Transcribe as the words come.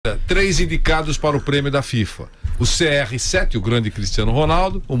3 indicados para o prêmio da FIFA. O CR7, o grande Cristiano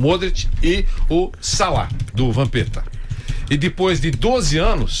Ronaldo, o Modric e o Salah, do Vampeta. E depois de 12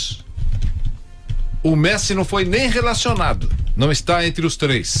 anos, o Messi não foi nem relacionado. Não está entre os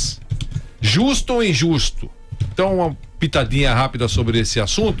 3. Justo ou injusto? Então, uma pitadinha rápida sobre esse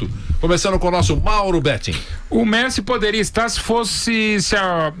assunto, começando com o nosso Mauro Betting. O Messi poderia estar se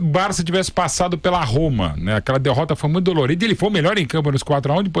a Barça tivesse passado pela Roma, né? Aquela derrota foi muito dolorida, ele foi o melhor em campo nos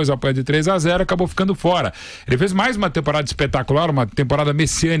 4-1, depois apanha de 3-0, acabou ficando fora. Ele fez mais uma temporada espetacular, uma temporada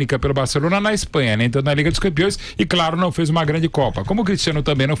messiânica pelo Barcelona na Espanha, né? Então na Liga dos Campeões, e claro, não fez uma grande Copa, como o Cristiano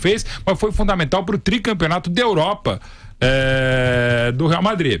também não fez, mas foi fundamental para o tricampeonato da Europa do Real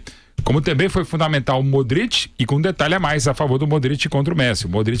Madrid. Como também foi fundamental o Modric, e com um detalhe a mais a favor do Modric contra o Messi. O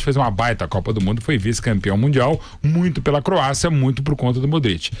Modric fez uma baita Copa do Mundo, foi vice-campeão mundial, muito pela Croácia, muito por conta do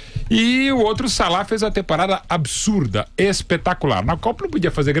Modric. E o outro, Salah, fez uma temporada absurda, espetacular. Na Copa não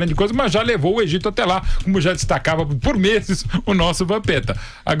podia fazer grande coisa, mas já levou o Egito até lá, como já destacava por meses o nosso Vampeta.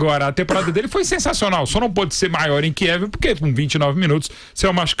 Agora, a temporada dele foi sensacional, só não pôde ser maior em Kiev, porque com 29 minutos,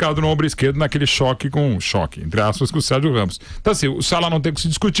 saiu machucado no ombro esquerdo, naquele choque, entre aspas, com o Sérgio Ramos. Então assim, o Salah não tem que se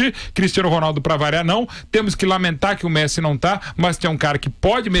discutir, Cristiano Ronaldo pra variar não, temos que lamentar que o Messi não tá, mas tem um cara que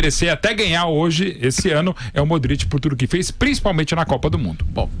pode merecer até ganhar hoje, esse ano, é o Modric por tudo que fez, principalmente na Copa do Mundo.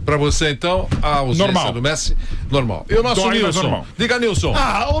 Bom, pra você então, a ausência do Messi, normal. E o nosso Nilson? Diga, Nilson.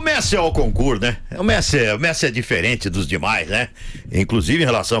 O Messi é o concurso, né? O Messi é diferente dos demais, né? Inclusive em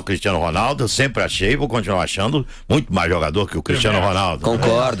relação ao Cristiano Ronaldo, eu sempre achei, vou continuar achando, muito mais jogador que o Cristiano Ronaldo.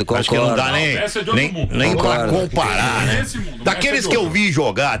 Concordo. Acho que não dá nem pra comparar, né? Daqueles que eu vi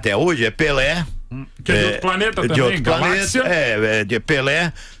jogar até hoje, é Pelé. Que é de outro planeta também, de outro planeta, de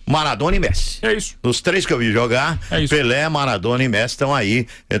Pelé, Maradona e Messi. É isso. Os 3 que eu vi jogar, Pelé, Maradona e Messi estão aí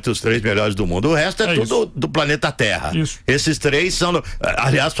entre os 3 melhores do mundo. O resto é tudo do planeta Terra. Isso. Esses 3 são...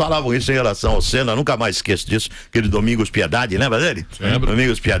 Aliás, falavam isso em relação ao Senna, nunca mais esqueço disso, aquele Domingos Piedade, lembra dele? Lembro.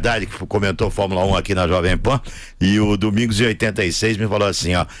 Domingos Piedade, que comentou Fórmula 1 aqui na Jovem Pan, e o Domingos em 86 me falou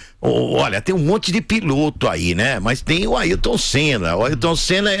assim, ó, olha, tem um monte de piloto aí, né? Mas tem o Ayrton Senna. O Ayrton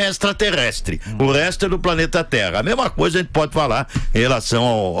Senna é extraterrestre. O resto é do planeta Terra. A mesma coisa a gente pode falar em relação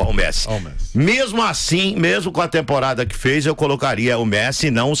ao Messi. Mesmo assim, mesmo com a temporada que fez, eu colocaria o Messi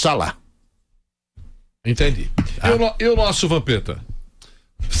e não o Salah. Entendi. E o nosso Vampeta?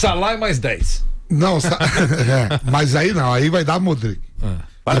 Salah é mais 10. Não, mas aí não, aí vai dar Modric.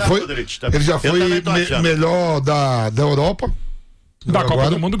 Ele já foi melhor da Europa. Da Copa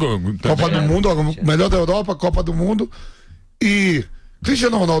do Mundo. Copa do Mundo, melhor da Europa, Copa do Mundo. E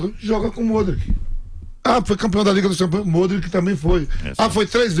Cristiano Ronaldo joga com o Modric. Foi campeão da Liga dos Campeões, Modric também foi. Foi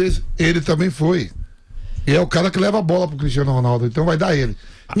 3 vezes, ele também foi. E é o cara que leva a bola pro Cristiano Ronaldo, então vai dar ele.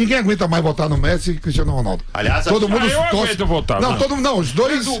 Ninguém aguenta mais votar no Messi e Cristiano Ronaldo. Aliás, todo mundo eu aguento votar. Não, os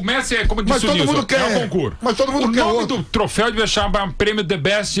dois. O Messi é como disse mas todo mundo quer. É um concurso. Mas todo mundo quer. O nome do troféu devia chamar prêmio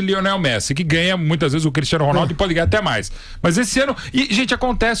DEABTE de Lionel Messi, que ganha muitas vezes o Cristiano Ronaldo e pode ganhar até mais. Mas esse ano, e gente,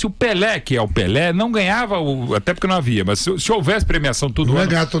 acontece, o Pelé, que é o Pelé, não ganhava, até porque não havia, mas se houvesse premiação todo ano.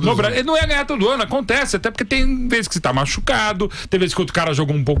 Ele não ia ganhar todo ano, acontece, até porque tem vezes que você tá machucado, tem vezes que outro cara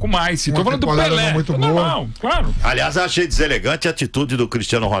jogou um pouco mais. Tô falando do Pelé. Muito normal, claro. Aliás, eu achei deselegante a atitude do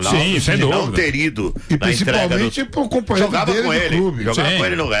Cristiano Ronaldo. Sim, sem não ter ido e na principalmente pro companheiro dele com ele, clube. Jogava com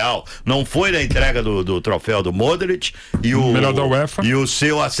ele no Real. Não foi na entrega do troféu do Modric e o melhor da UEFA. E o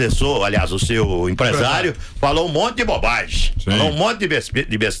seu assessor, aliás, o seu empresário, falou um monte de bobagem. Sim. Falou um monte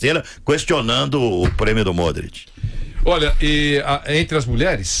de besteira questionando o prêmio do Modric. Olha, entre as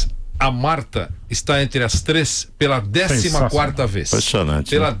mulheres, a Marta está entre as 3 pela 14ª vez.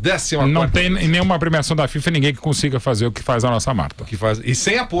 Impressionante. Pela 14ª. Não tem em nenhuma premiação da FIFA ninguém que consiga fazer o que faz a nossa Marta. E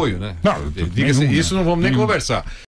sem apoio, né? Não, Diga-se, isso não vamos nem conversar.